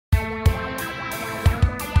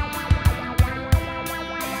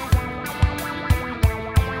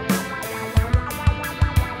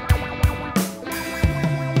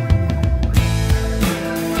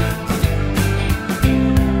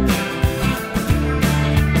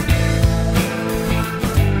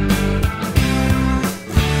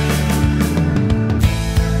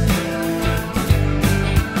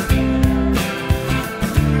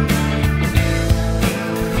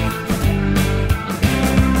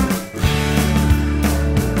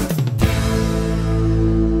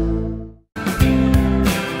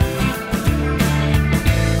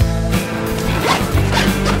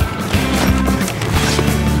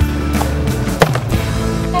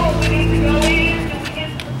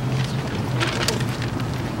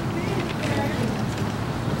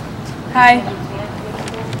Hi.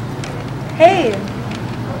 Hey.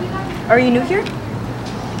 Are you new here?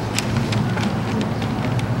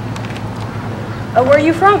 Where are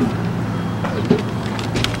you from?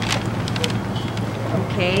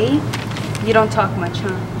 Okay. You don't talk much,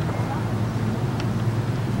 huh?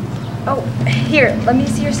 Oh, here. Let me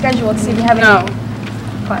see your schedule. Let's see if you have any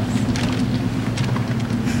class.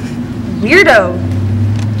 Weirdo.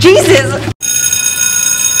 Jesus.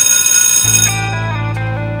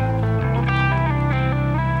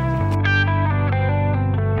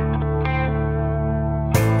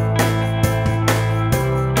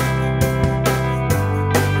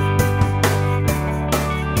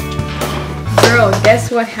 Girl, guess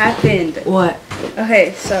what happened? What?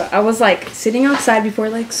 Okay, so I was like sitting outside before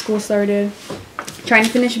like school started, trying to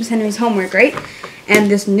finish Miss Henry's homework, right? And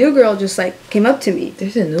this new girl just like came up to me.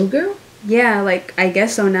 There's a new girl? Yeah, like I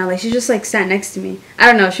guess so now. Like she just like sat next to me. I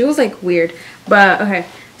don't know. She was like weird, but okay.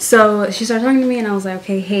 So she started talking to me, and I was like,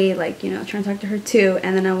 okay, hey, like trying to talk to her too.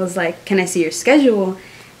 And then I was like, can I see your schedule?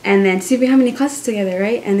 And then see if we have any classes together,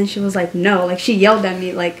 right? And then she was like, no. Like she yelled at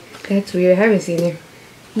me, like. That's weird. I haven't seen her.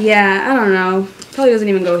 Yeah, I don't know. Probably doesn't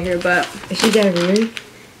even go here, but... Is she that weird?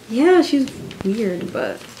 Yeah, she's weird,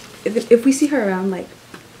 but if we see her around, like,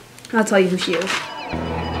 I'll tell you who she is.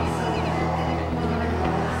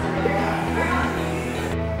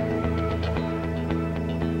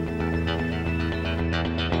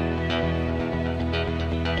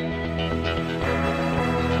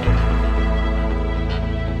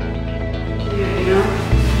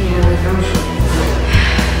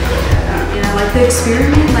 The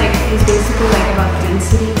experiment, like, is basically, like, about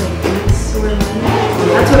density, like, dense sort of thing.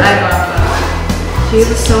 That's what I got about. She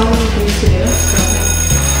has so many things to do, so, like,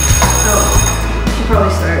 oh, she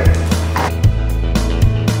probably started.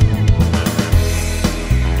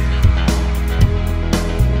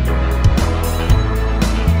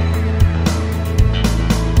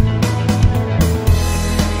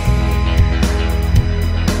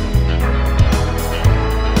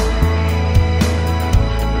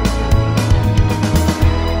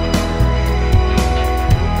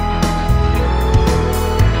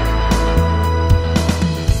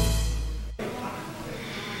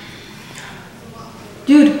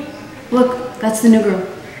 Dude, look, that's the new girl.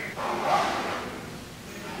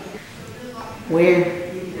 Where?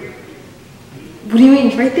 What do you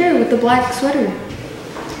mean? Right there with the black sweater.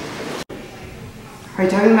 Are you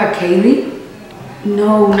talking about Kaylee?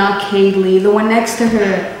 No, not Kaylee, the one next to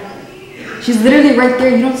her. She's literally right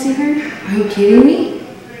there, you don't see her? Are you kidding me?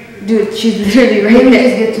 Dude, she's literally right there. Let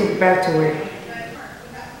there. me just get back to work.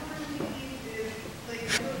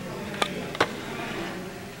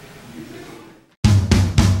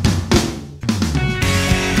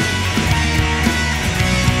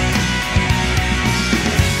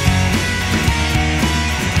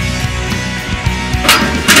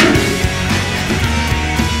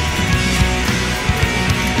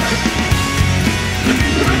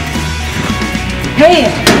 Hey!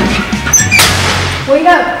 Wake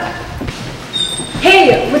up!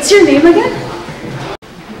 Hey, what's your name again?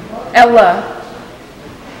 Ella.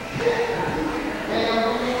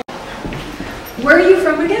 Where are you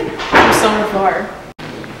from again? From Summer Flower.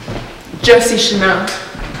 Josie Chanel.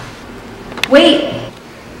 Wait!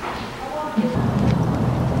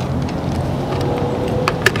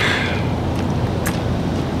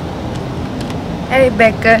 Hey,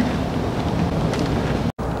 Becca.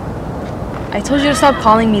 I told you to stop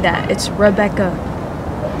calling me that. It's Rebecca.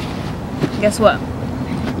 Guess what?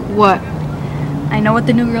 What? I know what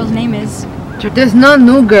the new girl's name is. There's no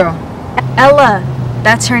new girl. Ella.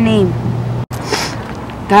 That's her name.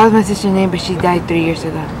 That was my sister's name, but she died 3 years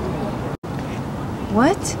ago.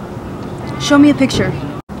 What? Show me a picture.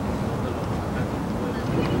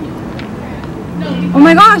 Oh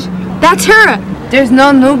my gosh! That's her! There's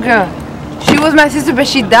no new girl. She was my sister, but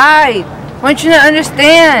she died. Why don't you not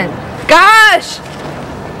understand? Gosh!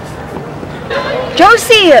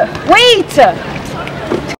 Josie! Wait! I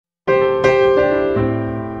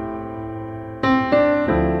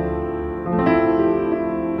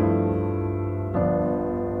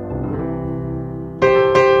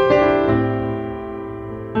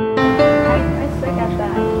suck at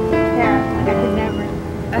that. Yeah, like I could never.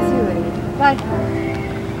 I'll see you later. Bye.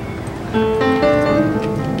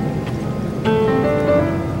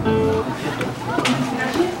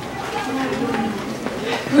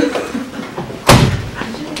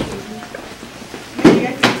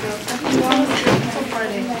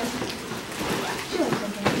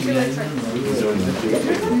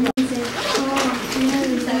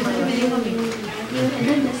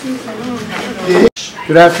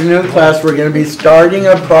 Good afternoon, class. We're going to be starting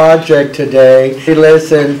a project today.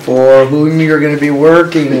 Listen for whom you're going to be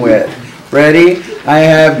working with. Ready? I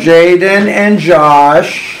have Jaden and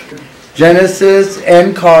Josh, Genesis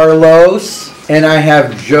and Carlos, and I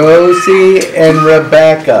have Josie and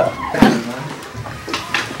Rebecca.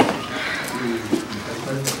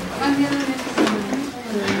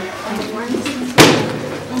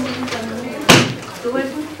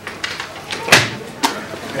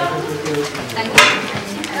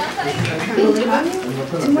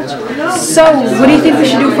 So, what do you think we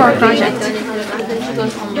should do for our project?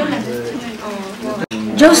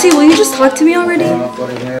 Josie, will you just talk to me already?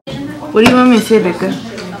 What do you want me to say, Becca?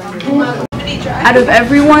 Out of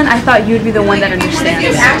everyone, I thought you'd be the one that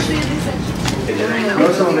understands.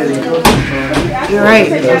 You're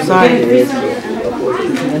right. I'm sorry.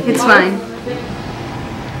 It's fine.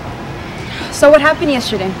 So what happened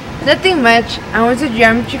yesterday? Nothing much. I went to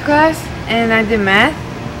geometry class and I did math.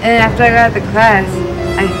 And after I got out of the class,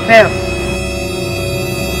 I fell.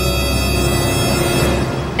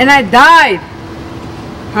 And I died.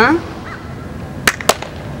 Huh?